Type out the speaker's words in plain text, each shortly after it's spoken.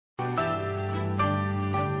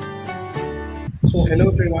So hello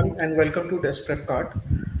everyone and welcome to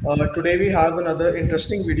TestprepKart. Today we have another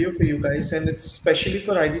interesting video for you guys, and it's especially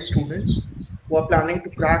for IB students who are planning to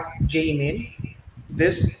crack JEE Main.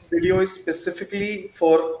 This video is specifically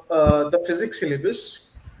for the physics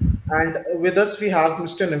syllabus, and with us we have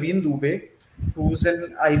Mr. Naveen Dubey, who's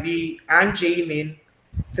an IB and JEE Main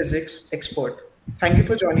physics expert. Thank you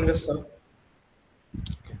for joining us, sir.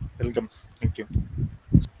 Welcome. Thank you.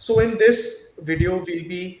 So in this video, we'll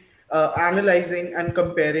be analyzing and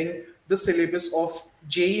comparing the syllabus of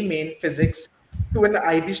JEE Main Physics to an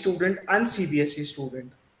IB student and CBSE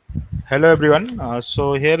student. Hello, everyone.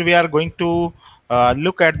 So here we are going to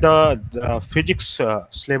look at the physics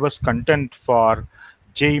syllabus content for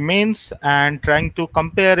JEE Mains and trying to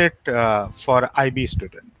compare it for IB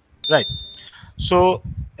student. Right. So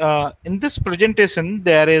in this presentation,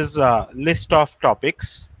 there is a list of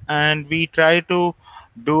topics, and we try to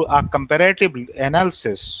do a comparative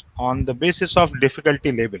analysis on the basis of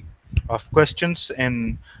difficulty level of questions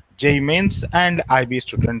in JEE Mains and IB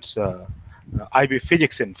students, IB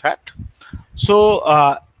physics, in fact.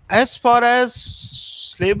 So as far as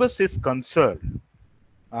syllabus is concerned,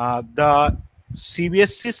 the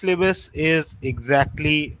CBSE syllabus is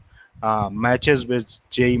exactly matches with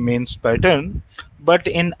JEE Mains pattern, but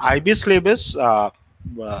in IB syllabus,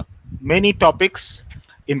 many topics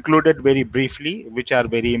included very briefly, which are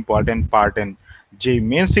very important part in JEE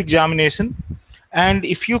Mains examination. And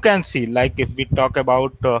if you can see, like if we talk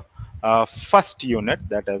about first unit,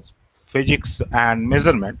 that is physics and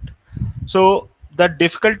measurement, so the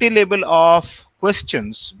difficulty level of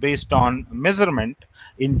questions based on measurement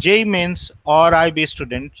in JEE Mains or IB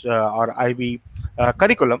students or IB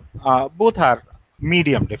curriculum, both are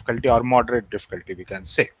medium difficulty or moderate difficulty, we can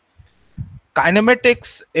say.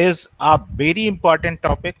 Kinematics is a very important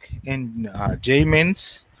topic in JEE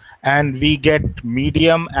Mains, and we get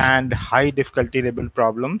medium and high difficulty level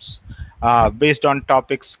problems based on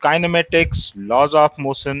topics kinematics, laws of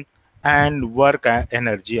motion, and work,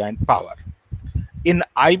 energy, and power. In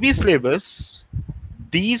IB syllabus,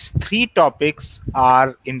 these three topics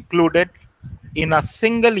are included in a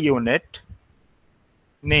single unit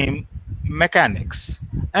named mechanics,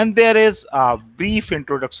 and there is a brief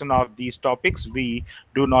introduction of these topics. We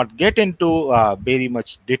do not get into very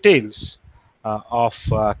much details of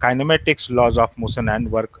kinematics, laws of motion,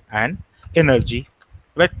 and work and energy.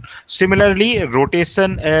 But similarly,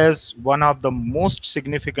 rotation is one of the most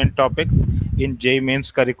significant topic in JEE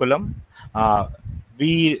Mains curriculum.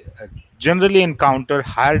 We generally encounter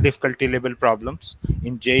higher difficulty level problems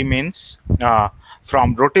in JEE Mains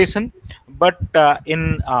from rotation, but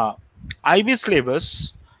in IB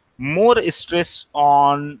syllabus, more stress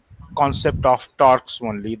on concept of torques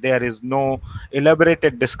only. There is no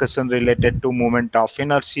elaborated discussion related to moment of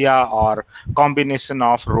inertia or combination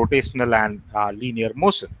of rotational and linear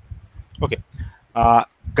motion. Okay.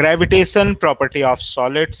 Gravitation, property of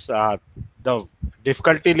solids, the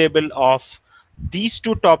difficulty level of these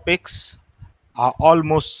two topics are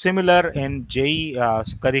almost similar in JEE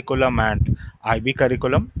curriculum and IB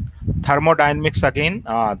curriculum. Thermodynamics, again,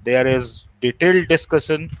 there is detailed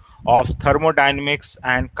discussion of thermodynamics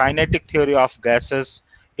and kinetic theory of gases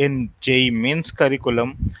in JEE Mains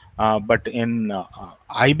curriculum, but in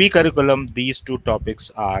IB curriculum, these two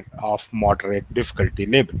topics are of moderate difficulty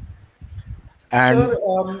level. And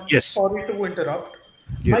Sir, yes, sorry to interrupt.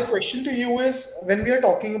 yes. My question to you is, when we are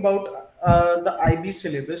talking about the IB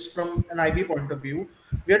syllabus from an IB point of view,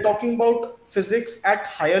 we are talking about physics at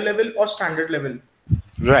higher level or standard level?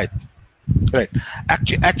 Right. Right.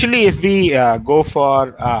 Actually, if we go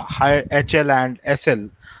for high HL and SL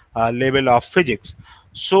level of physics,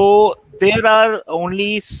 so there are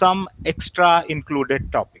only some extra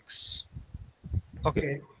included topics.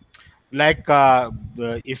 Okay. Like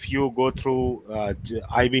if you go through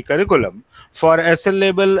IB curriculum, for SL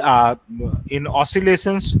level, in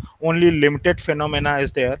oscillations, only limited phenomena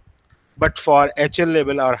is there. But for HL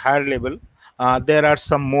level or higher level, there are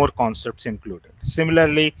some more concepts included.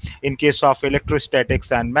 Similarly, in case of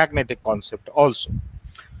electrostatics and magnetic concept also.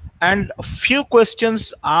 And a few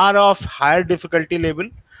questions are of higher difficulty level,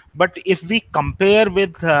 but if we compare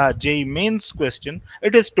with JEE Mains question,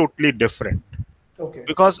 it is totally different. Okay.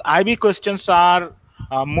 Because IB questions are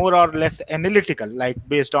more or less analytical, like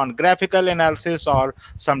based on graphical analysis or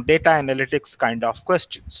some data analytics kind of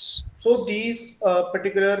questions. So these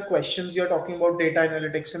particular questions you're talking about, data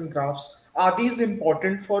analytics and graphs, are these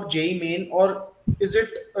important for JEE Main, or is it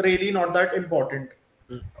really not that important?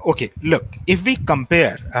 Okay, look, if we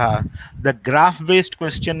compare the graph-based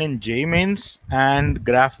question in JEE Mains and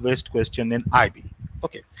graph-based question in IB,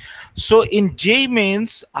 okay, so in JEE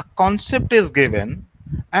Mains, a concept is given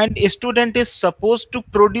and a student is supposed to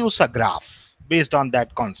produce a graph based on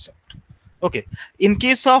that concept. Okay, in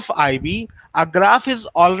case of IB, a graph is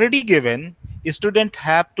already given. A student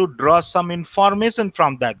have to draw some information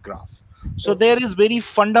from that graph. So Okay. there is very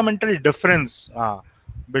fundamental difference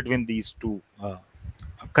between these two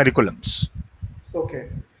curriculums. Okay.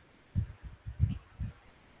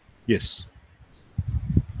 Yes.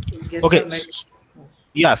 Yes, Okay. sir. Next.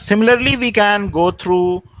 Yeah, similarly we can go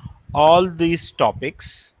through all these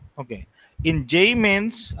topics. Okay, in JEE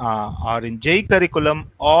Mains or in JEE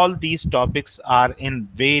curriculum, all these topics are in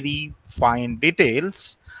very fine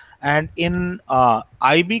details, and in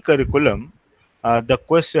IB curriculum, the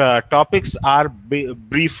topics are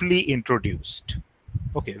briefly introduced.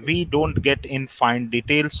 Okay, Okay. we don't get in fine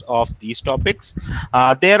details of these topics.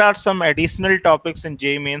 There are some additional topics in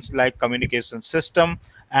JEE Mains like communication system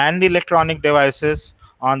and electronic devices.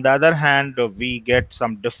 On the other hand, we get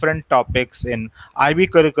some different topics in IB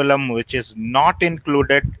curriculum which is not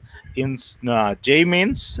included in JEE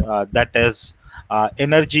Mains, that is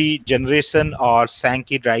energy generation or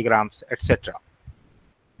Sankey diagrams, etc.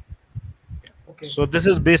 Okay. So this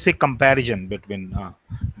is basic comparison between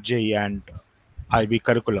JEE and IB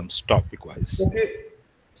curriculums topic wise. Okay.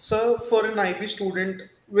 So, for an IB student,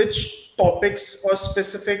 which topics or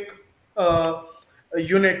specific uh,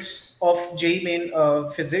 units of JEE Main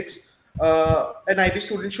Physics an IB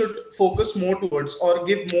student should focus more towards or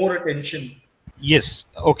give more attention? Yes.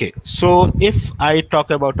 Okay. So if I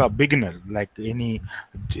talk about a beginner, like any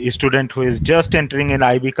student who is just entering an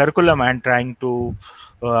IB curriculum and trying to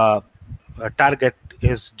uh, target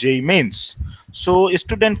his JEE mains, so a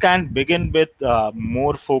student can begin with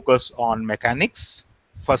more focus on mechanics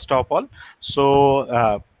first of all.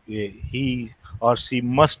 So he or she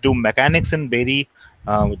must do mechanics in very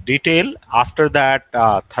detail. After that,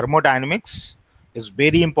 thermodynamics is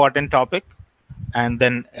very important topic, and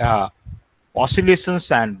then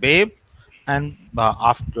oscillations and wave, and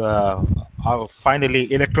after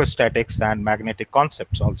finally electrostatics and magnetic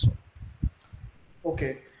concepts also.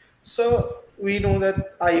 Okay. So we know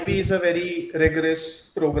that IB is a very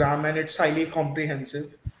rigorous program and it's highly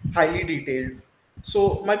comprehensive, highly detailed.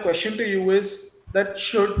 So my question to you is that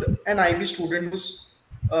should an IB student who's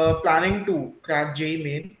planning to crack JEE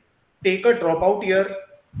Main take a dropout year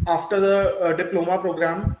after the diploma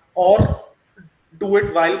program or do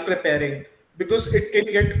it while preparing? Because it can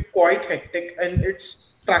get quite hectic and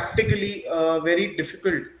it's practically very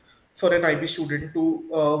difficult for an IB student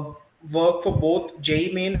to work for both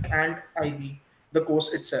JEE Main and IB, the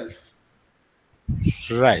course itself.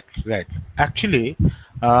 Right, right. Actually,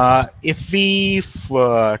 if we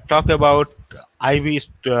talk about IB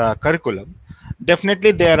curriculum,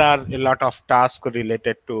 definitely there are a lot of tasks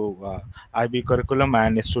related to IB curriculum,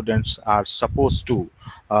 and students are supposed to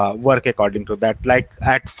work according to that. Like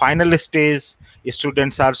at final stage,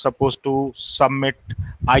 students are supposed to submit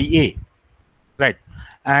IA, right?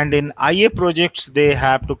 And in IA projects they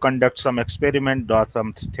have to conduct some experiment or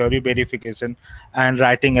some theory verification and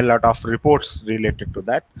writing a lot of reports related to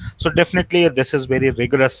that. So definitely this is very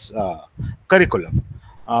rigorous curriculum.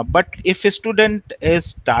 But if a student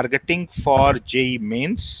is targeting for JEE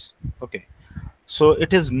mains, okay, so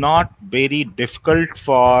it is not very difficult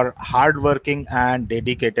for hardworking and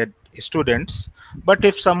dedicated students. But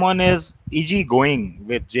if someone is easy going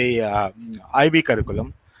with IB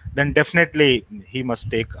curriculum, then definitely he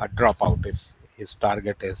must take a dropout if his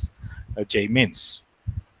target is JEE mains.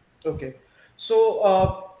 Okay.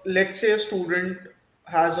 So let's say a student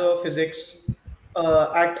has a physics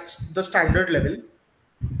at the standard level.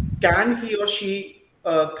 Can he or she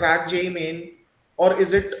crack JEE Main, or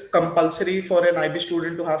is it compulsory for an IB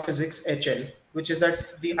student to have physics HL, which is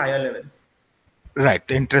at the higher level? Right,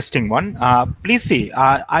 interesting one. Please see,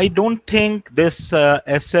 I don't think this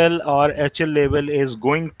SL or HL level is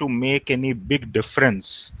going to make any big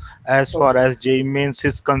difference as far Okay. as JEE mains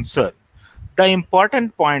is concerned. The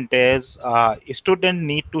important point is student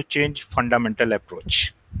need to change fundamental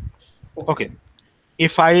approach. Okay. Okay,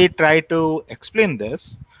 if I try to explain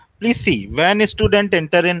this, please see, when a student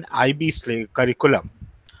enter in IB curriculum,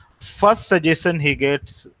 first suggestion he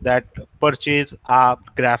gets that purchase a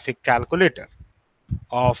graphic calculator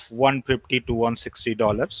of 150 to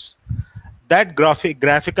 $160. That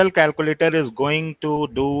graphical calculator is going to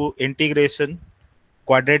do integration,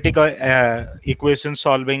 quadratic equation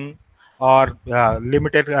solving, or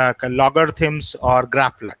limited logarithms or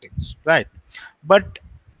graph-latics, right? But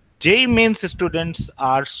JEE mains students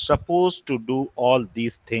are supposed to do all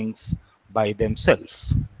these things by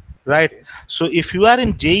themselves, right? Okay. So if you are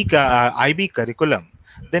in JEE IB curriculum,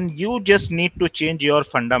 then you just need to change your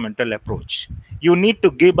fundamental approach. You need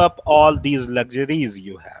to give up all these luxuries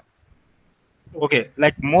you have. Okay, Okay.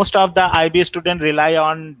 like most of the IB students rely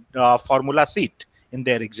on formula sheet in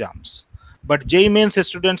their exams, but JEE Mains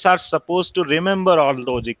students are supposed to remember all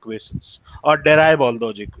those equations or derive all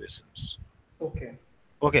those equations. Okay.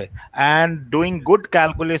 Okay, and doing good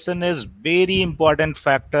calculation is very important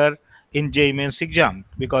factor in JEE Mains exam,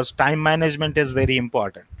 because time management is very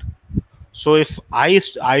important. So if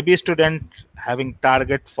IB student having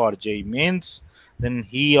target for JEE Mains, then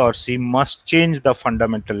he or she must change the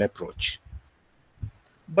fundamental approach.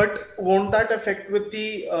 But won't that affect with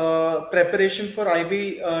the preparation for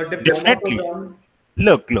IB diploma Definitely. program?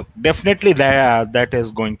 Look, definitely that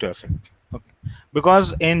is going to affect. Okay.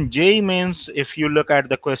 Because in JEE Mains, if you look at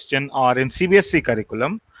the question, or in CBSE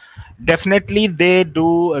curriculum, definitely they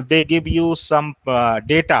give you some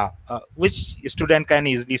data which student can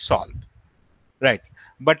easily solve, right?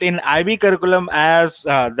 But in IB curriculum, as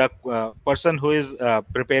the person who is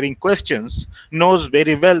preparing questions knows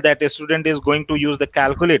very well that a student is going to use the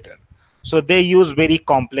calculator, so they use very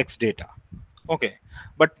complex data. Okay,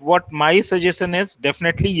 but what my suggestion is,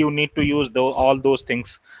 definitely you need to use all those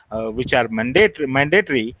things which are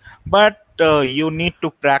mandatory, but you need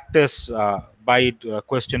to practice by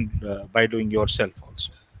question by doing yourself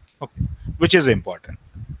also. Okay, which is important.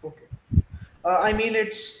 Okay. I mean,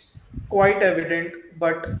 it's quite evident,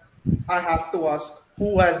 but I have to ask,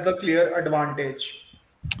 who has the clear advantage?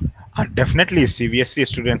 Definitely, CBSE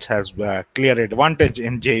students has clear advantage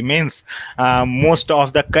in JEE Mains. Most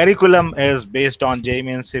of the curriculum is based on JEE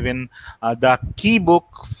Mains. Even the key book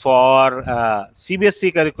for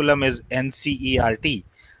CBSE curriculum is NCERT,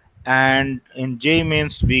 and in JEE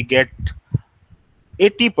Mains we get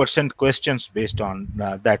 80% questions based on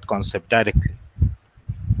that concept directly.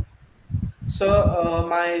 So,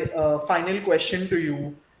 my final question to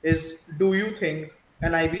you is, do you think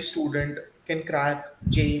an IB student can crack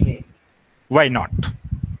JEE Main? Why not?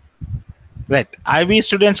 Right, IB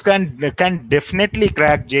students can definitely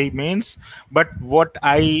crack JEE Mains, but what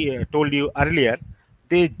I told you earlier,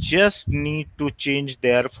 they just need to change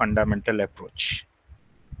their fundamental approach.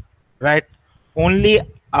 Right, only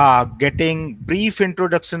getting brief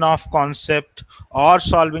introduction of concept or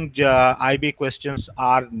solving IB questions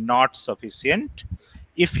are not sufficient.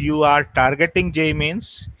 If you are targeting JEE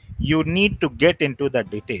Mains, you need to get into the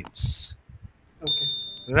details. Okay.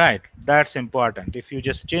 Right, that's important. If you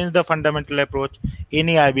just change the fundamental approach,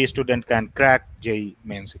 any IB student can crack JEE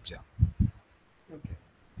Mains exam. Okay.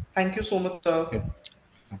 Thank you so much, sir.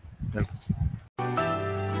 Yeah. Welcome.